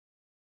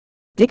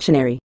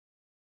Dictionary.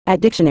 At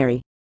dictionary.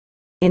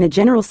 In a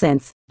general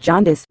sense,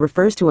 jaundice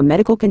refers to a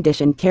medical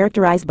condition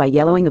characterized by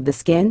yellowing of the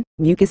skin,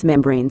 mucous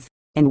membranes,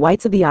 and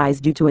whites of the eyes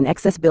due to an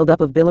excess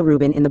buildup of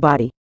bilirubin in the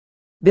body.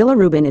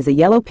 Bilirubin is a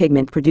yellow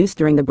pigment produced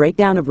during the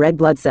breakdown of red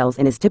blood cells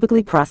and is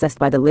typically processed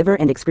by the liver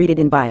and excreted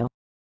in bile.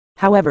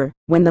 However,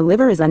 when the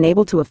liver is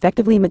unable to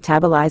effectively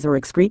metabolize or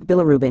excrete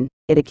bilirubin,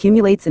 it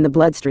accumulates in the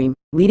bloodstream,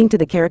 leading to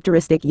the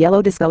characteristic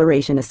yellow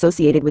discoloration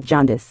associated with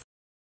jaundice.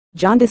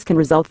 Jaundice can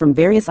result from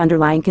various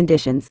underlying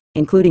conditions,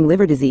 including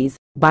liver disease,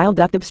 bile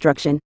duct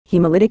obstruction,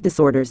 hemolytic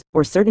disorders,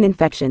 or certain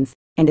infections,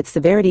 and its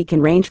severity can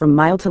range from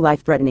mild to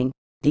life-threatening,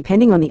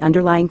 depending on the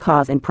underlying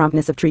cause and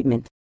promptness of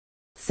treatment.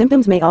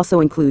 Symptoms may also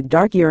include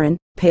dark urine,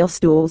 pale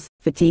stools,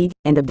 fatigue,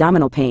 and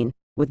abdominal pain,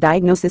 with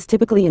diagnosis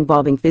typically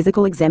involving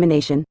physical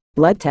examination,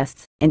 blood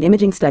tests, and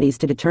imaging studies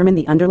to determine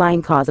the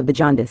underlying cause of the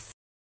jaundice.